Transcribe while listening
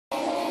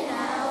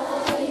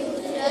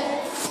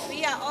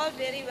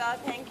very well,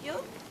 thank you.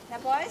 Now,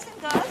 boys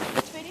and girls,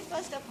 the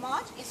 21st of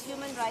March is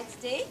Human Rights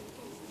Day.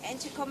 And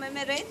to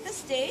commemorate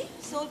this day,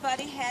 Soul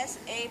Buddy has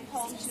a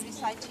poem to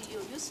recite to you.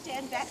 You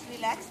stand back,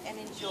 relax, and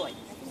enjoy.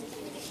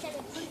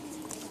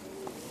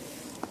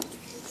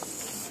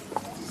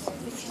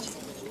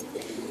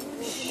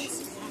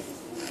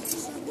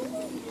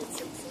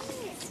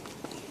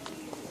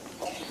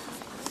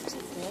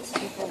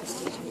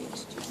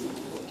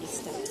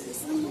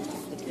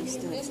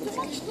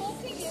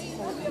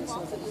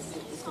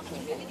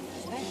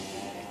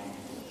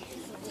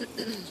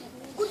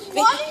 Good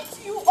morning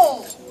to you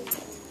all.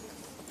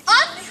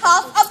 On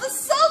behalf of the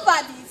Soul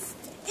Buddies,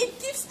 it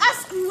gives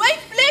us great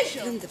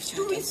pleasure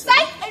to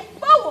recite a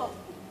poem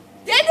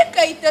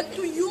dedicated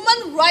to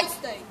Human Rights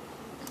Day.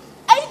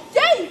 A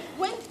day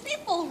when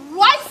people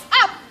rise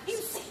up in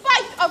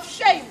spite of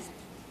shame.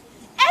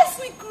 As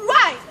we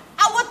cried,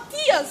 our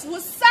tears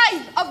were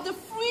signs of the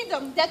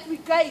freedom that we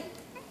gained.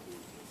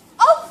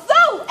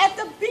 Although at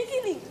the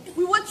beginning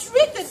we were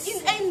treated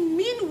in a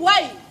mean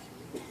way,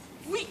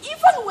 we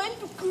even went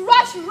to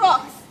crush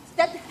rocks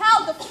that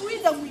held the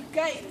freedom we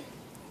gained.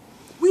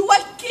 We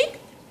were kicked,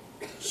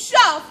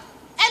 shoved,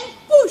 and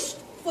pushed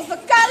for the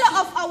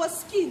color of our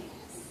skin.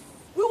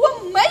 We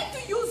were made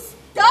to use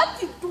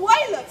dirty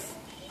toilets.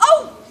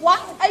 Oh,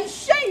 what a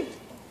shame!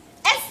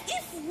 As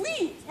if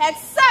we had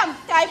some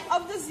type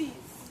of disease.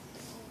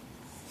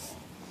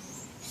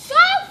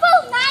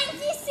 Sharpeville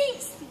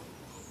 1960.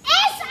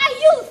 As a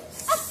youth,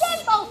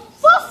 assembled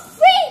for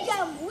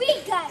freedom we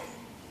gained.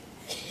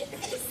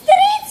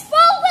 Streets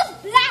full with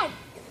blood,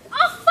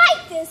 our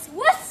fighters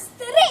with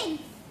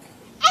strength.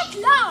 At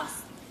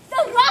last,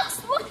 the rocks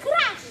were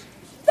crushed,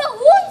 the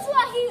wounds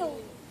were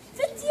healed.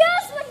 The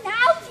tears were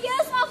now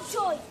tears of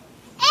joy.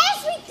 As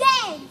we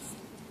danced,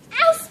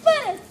 our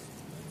spirits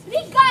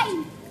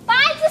regained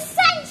by the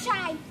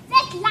sunshine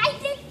that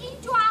lighted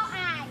into our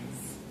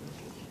eyes.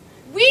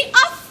 We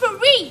are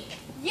free,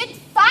 yet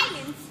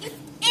violence is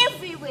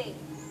everywhere.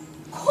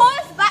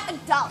 Caused by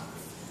adults,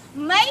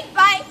 made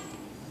by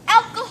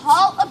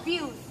alcohol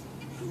abuse.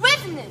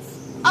 Prisoners,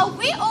 are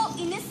we all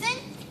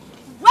innocent?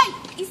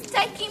 Rape is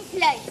taking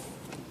place.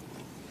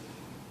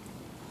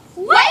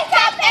 Wake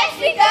up,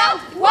 Africa!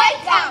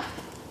 Wake up!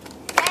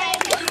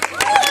 Thank you.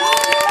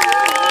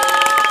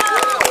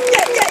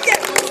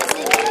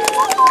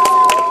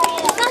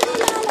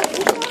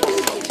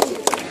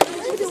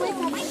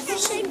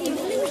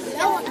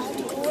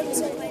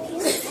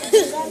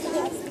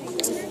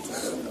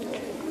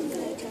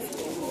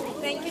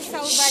 Thank you,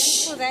 Soul Buddy,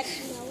 for that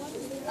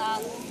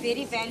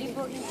very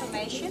valuable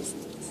information.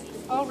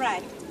 All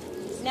right.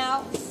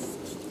 Now,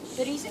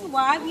 the reason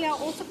why we are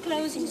also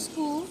closing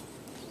school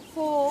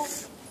for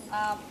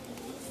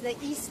the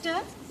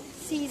Easter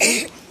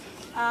season,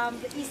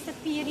 the Easter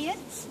period,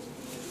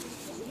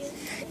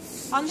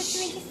 on the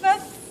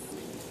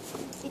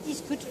 25th, it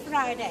is Good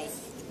Friday.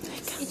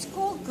 It's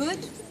called Good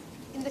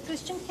in the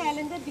Christian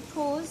calendar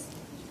because,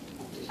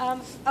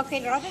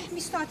 okay, rather let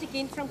me start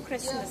again from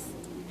Christmas.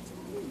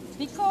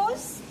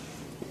 Because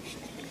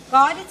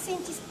God had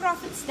sent his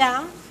prophets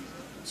down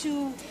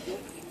to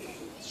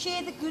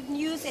share the good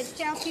news and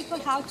tell people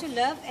how to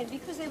live, and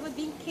because they were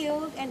being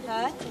killed and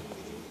hurt,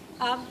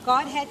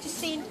 God had to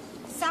send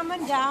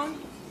someone down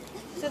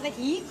so that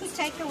he could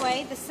take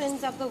away the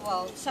sins of the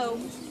world. So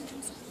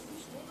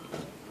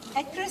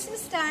at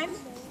Christmas time,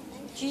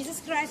 Jesus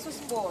Christ was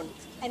born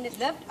and it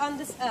lived on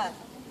this earth.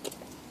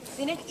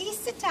 Then at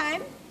Easter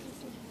time,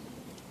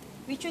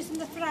 which was in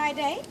the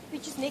Friday,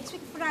 which is next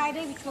week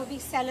Friday, which will be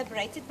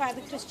celebrated by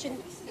the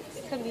Christian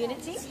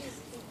community,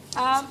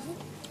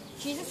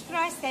 Jesus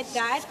Christ had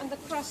died on the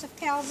cross of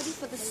Calvary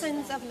for the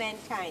sins of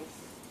mankind.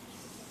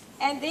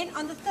 And then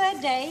on the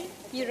third day,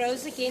 he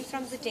rose again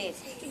from the dead.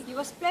 He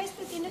was placed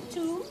within a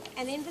tomb,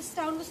 and then the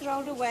stone was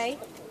rolled away,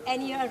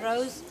 and he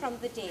arose from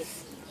the dead.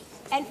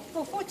 And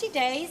for 40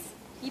 days,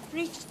 he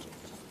preached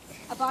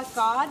about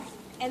God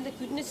and the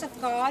goodness of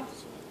God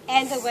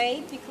and the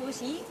way, because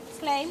he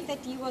claimed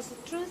that he was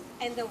the truth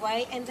and the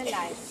way and the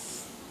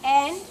life.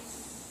 And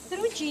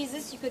through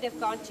Jesus, you could have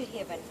gone to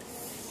heaven.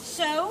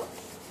 So,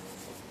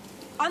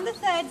 on the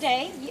third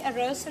day, he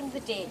arose from the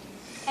dead.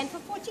 And for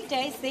 40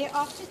 days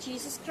thereafter,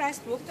 Jesus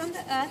Christ walked on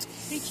the earth,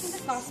 preaching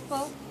the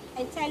gospel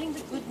and telling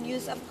the good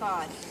news of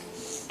God.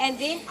 And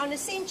then on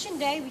Ascension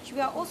Day, which we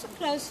are also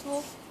closed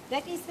for,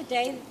 that is the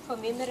day we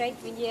commemorate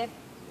when he have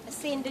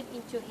ascended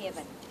into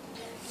heaven.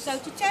 So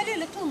to tell you a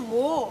little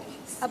more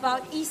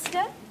about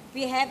Easter,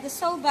 we have the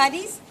Soul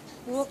Buddies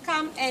who will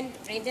come and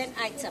render an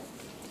item.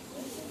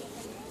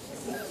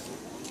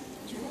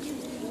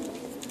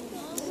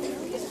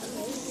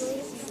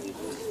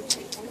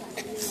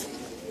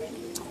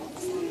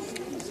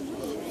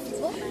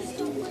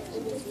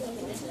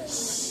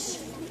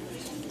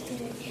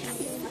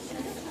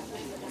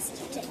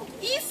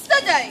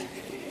 Easter Day.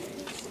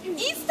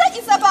 Easter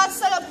is about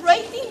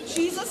celebrating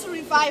Jesus'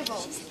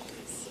 revival.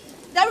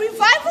 The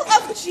revival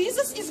of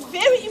Jesus is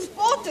very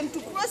important to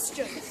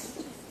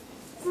Christians.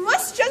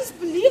 Christians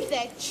believe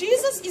that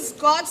Jesus is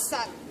God's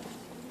Son.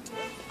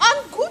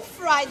 On Good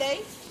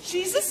Friday,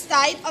 Jesus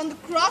died on the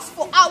cross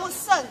for our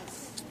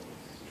sins.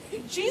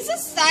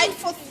 Jesus died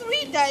for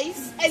 3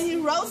 days and he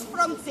rose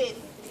from death.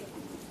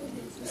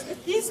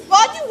 His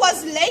body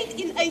was laid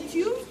in a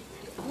tomb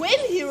when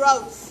he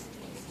rose.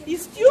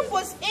 His tomb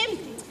was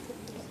empty.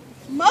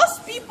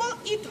 Most people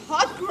eat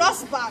hot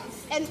cross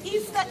buns and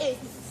Easter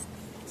eggs.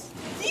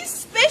 These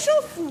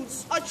special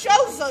foods are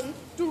chosen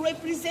to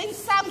represent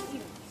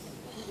something.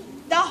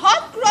 The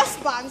hot cross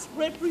buns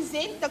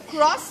represent the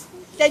cross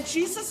that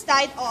Jesus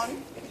died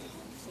on.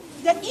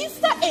 The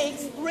Easter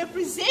eggs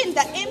represent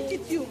the empty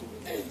tomb.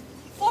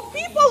 For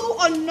people who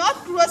are not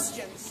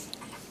Christians,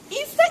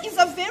 Easter is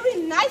a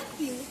very nice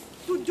thing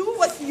to do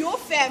with your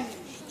family.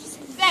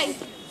 Thank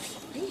you.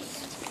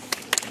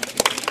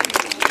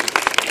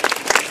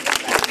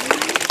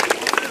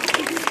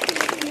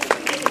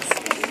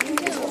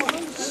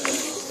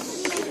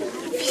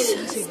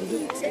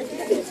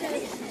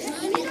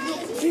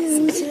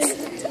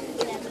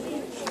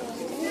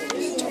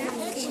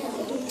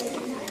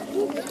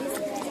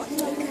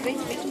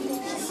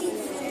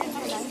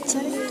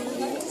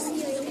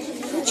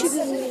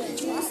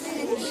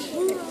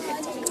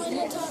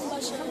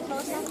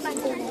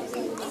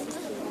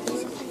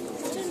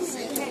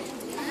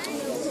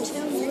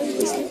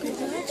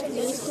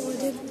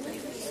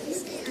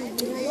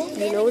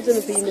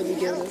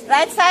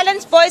 Right,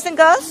 silence, boys and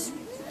girls.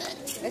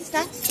 Let's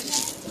start.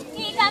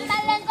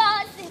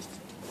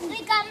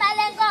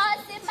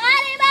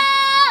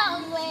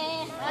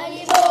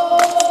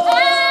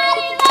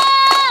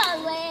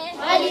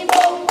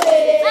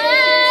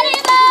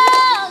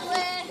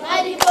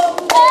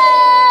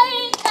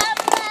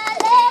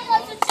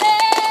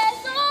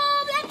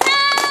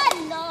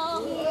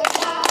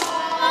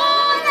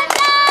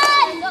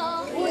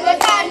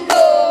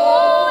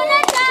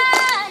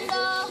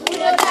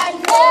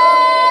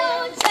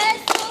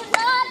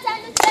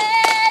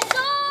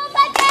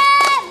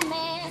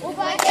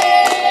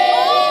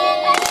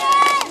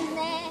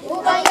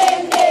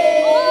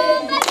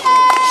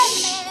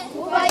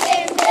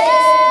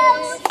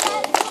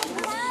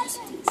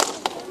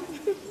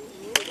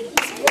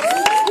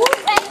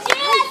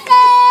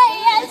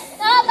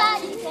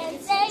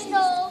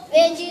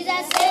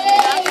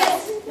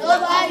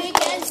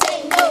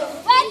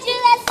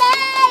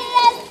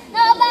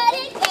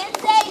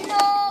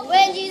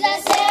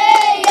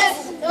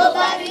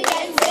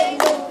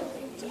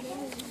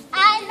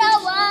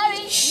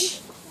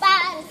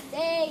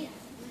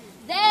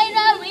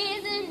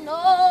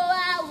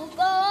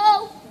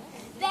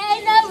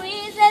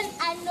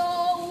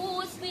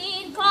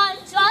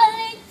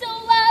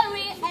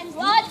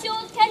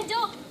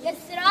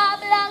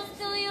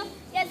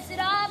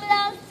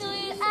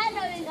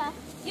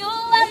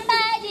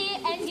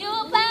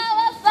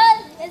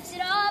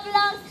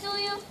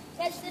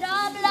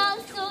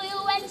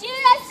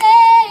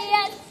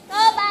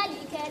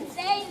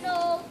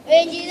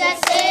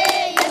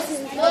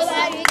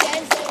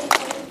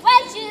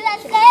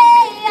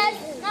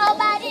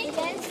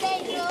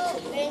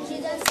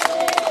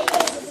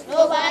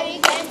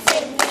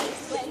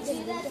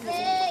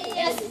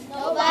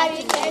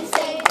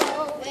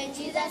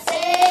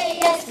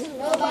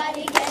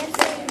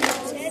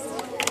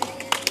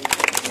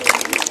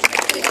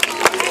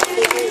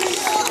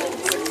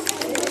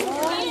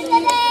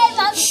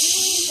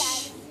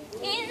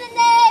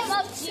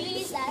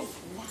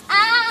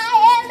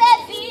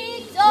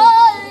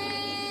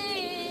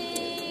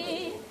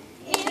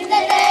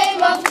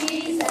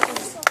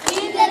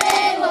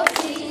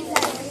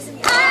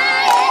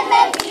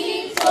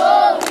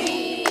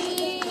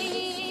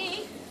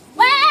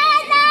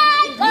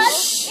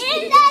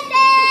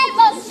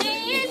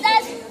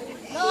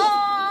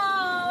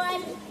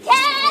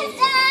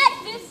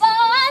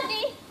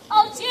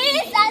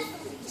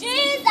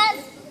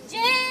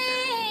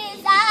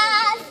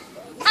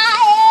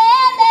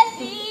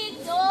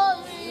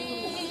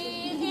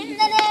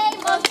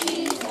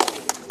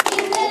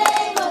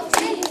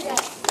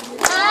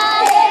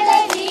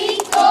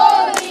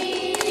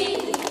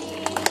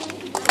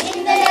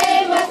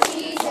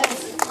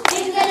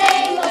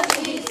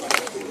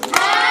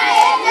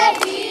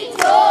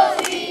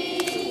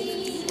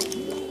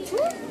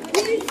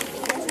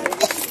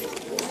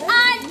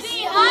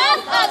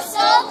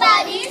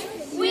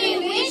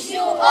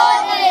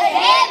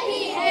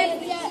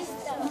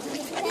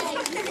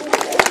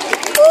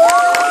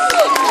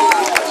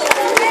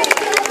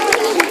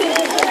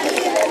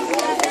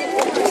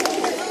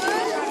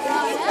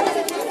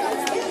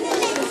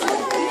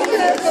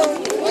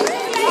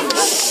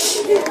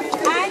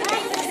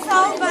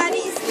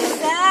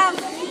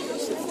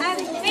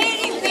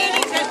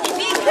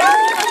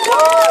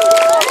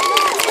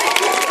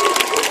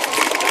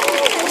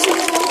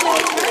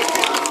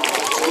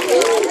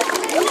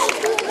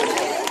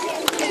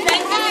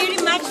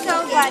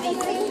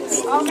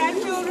 All right,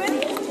 children.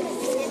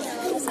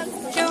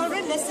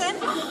 Children, listen.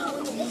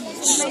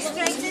 You may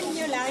straighten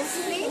your lines,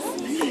 please.